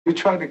We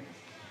try to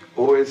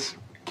always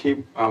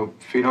keep our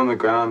feet on the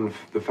ground,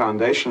 the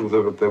foundations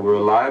of it, that we're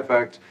a live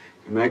act,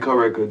 we make our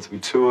records, we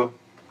tour,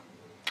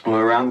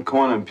 we're around the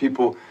corner, and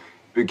people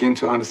begin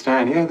to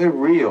understand, yeah, they're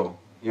real.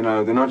 You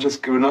know, we're not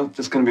just going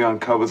to be on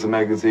covers of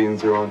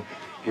magazines or on...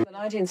 In the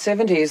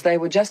 1970s, they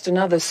were just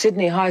another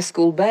Sydney high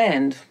school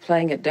band,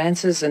 playing at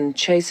dances and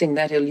chasing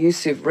that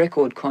elusive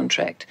record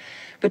contract.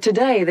 But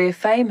today, their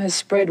fame has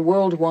spread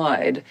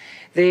worldwide.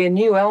 Their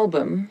new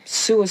album,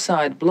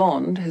 Suicide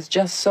Blonde, has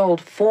just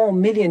sold 4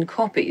 million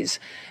copies,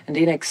 and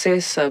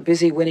INXS are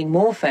busy winning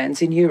more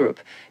fans in Europe.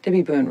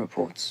 Debbie Byrne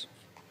reports.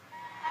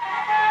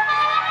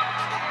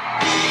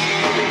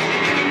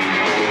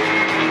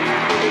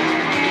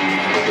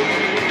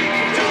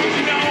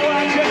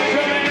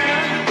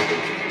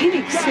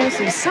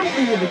 INXS is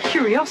something of a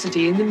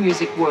curiosity in the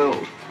music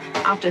world.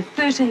 After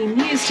 13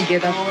 years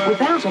together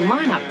without a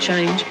lineup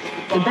change,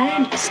 the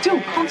band still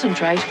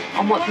concentrate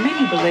on what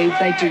many believe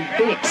they do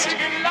best,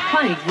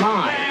 playing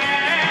live.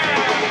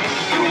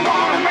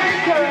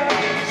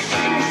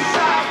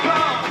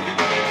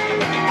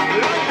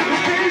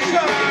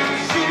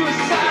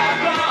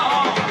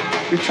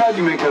 We tried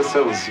to make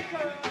ourselves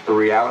a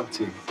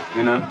reality,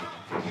 you know?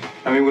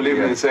 I mean, we live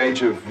in this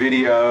age of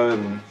video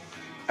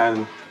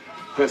and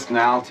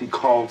personality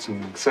cults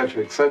and et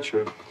cetera, et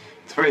cetera.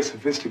 It's very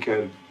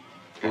sophisticated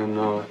and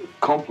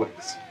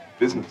complex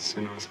business,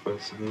 you know, I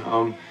suppose.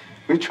 And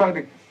we try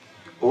to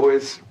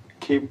always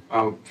keep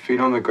our feet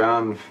on the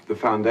ground, the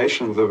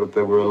foundations of it,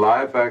 that we're a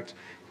live act,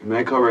 we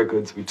make our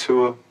records, we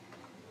tour,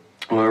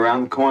 we're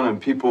around the corner,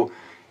 and people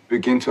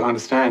begin to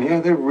understand,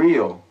 yeah, they're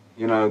real.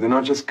 You know, we're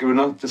not just going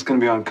to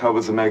be on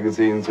covers of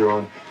magazines or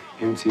on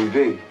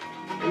MTV.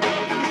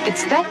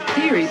 It's that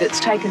theory that's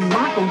taken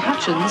Michael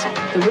Hutchence,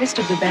 the rest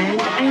of the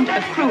band, and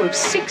a crew of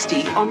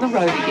 60 on the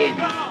road again.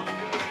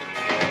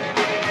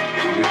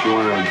 If you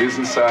want a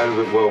business side of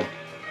it, well,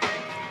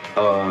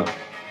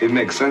 it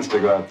makes sense to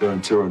go out there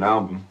and tour an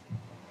album,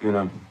 you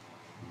know.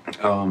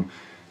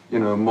 You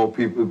know, more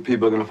people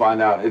are going to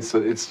find out. It's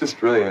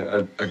just really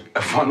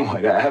a fun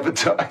way to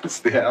advertise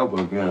the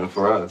album, you know,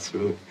 for us,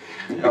 really.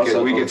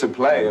 We get to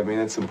play. I mean,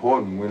 it's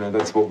important. You know,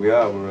 that's what we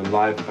are. We're a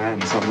live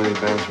band. There's not many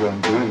bands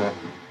around doing that.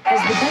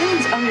 As the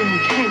band's own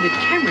candid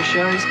camera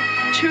shows,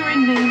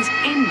 touring means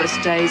endless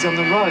days on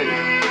the road,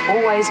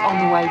 always on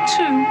the way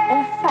to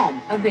or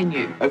from a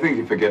venue. I think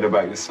you forget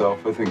about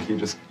yourself. I think you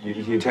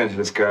tend to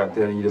just go out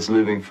there and you're just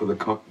living for the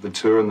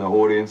tour and the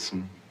audience,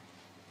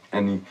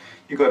 and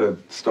you got to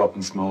stop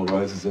and smell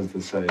roses, as they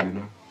say. You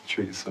know,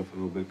 treat yourself a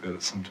little bit better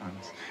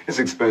sometimes. It's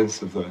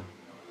expensive though.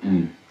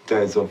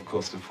 Days off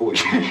cost a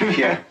fortune.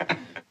 Yeah.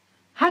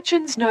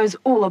 Hutchence knows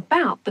all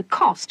about the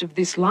cost of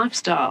this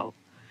lifestyle.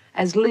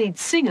 As lead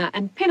singer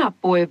and pin-up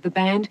boy of the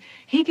band,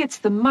 he gets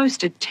the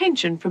most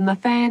attention from the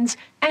fans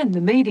and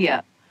the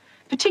media,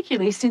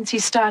 particularly since he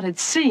started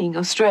seeing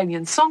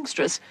Australian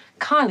songstress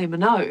Kylie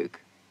Minogue.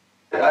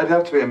 I'd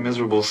have to be a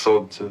miserable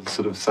sod to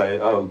sort of say,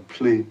 oh,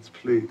 please,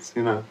 please,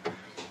 you know.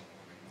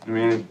 I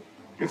mean,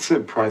 it's a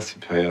price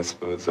you pay, I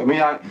suppose. I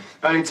mean,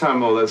 only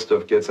time all that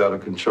stuff gets out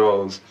of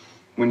control is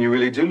when you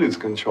really do lose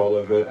control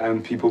of it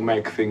and people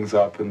make things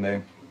up and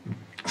they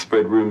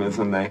spread rumours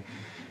and they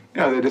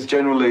just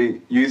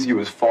generally use you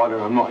as fodder.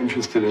 I'm not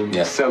interested in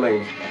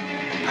selling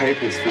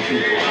papers for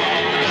people.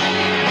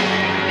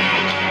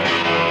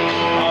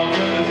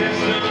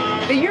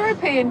 The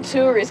European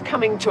tour is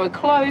coming to a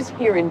close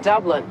here in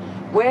Dublin,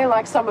 where,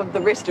 like some of the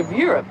rest of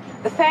Europe,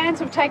 the fans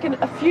have taken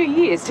a few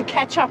years to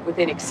catch up with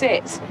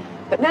INXS.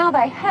 But now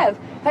they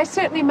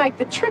certainly make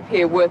the trip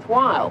here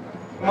worthwhile.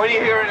 When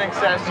you hear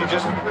INXS, you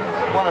just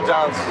want to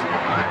dance.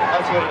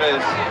 That's what it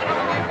is.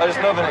 I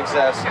just love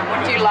INXS.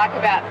 What do you like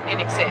about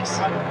INXS?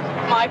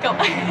 Michael.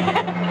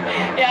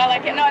 Yeah, I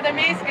like it. No, their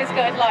music is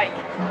good, and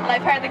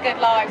I've heard the good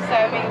live, so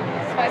I mean,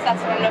 I suppose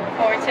that's what I'm looking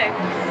forward to.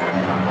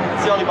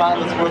 It's the only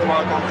band that's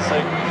worthwhile going to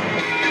see.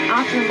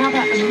 After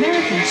another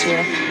American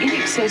tour,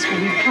 INXS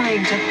will be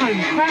playing to home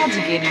crowds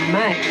again in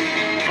May,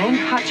 and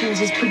Hutchence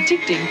is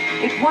predicting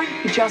it won't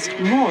be just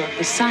more of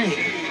the same.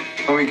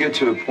 When we get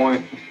to a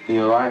point in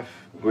your life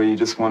where you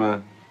just want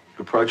to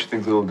approach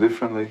things a little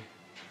differently,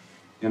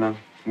 you know,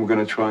 we're going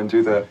to try and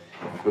do that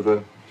for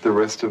the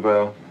rest of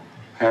our,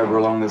 however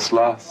long this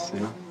lasts, you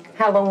know.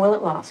 How long will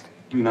it last?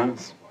 Who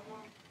knows?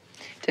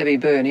 Debbie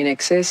Byrne,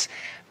 INXS,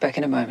 back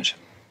in a moment.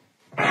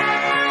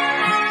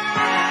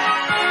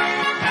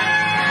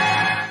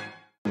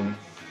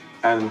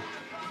 And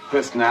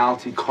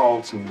personality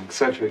cults and et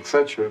cetera, it's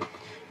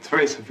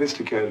very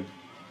sophisticated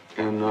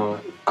and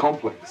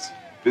complex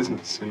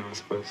business, you know, I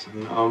suppose.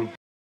 And,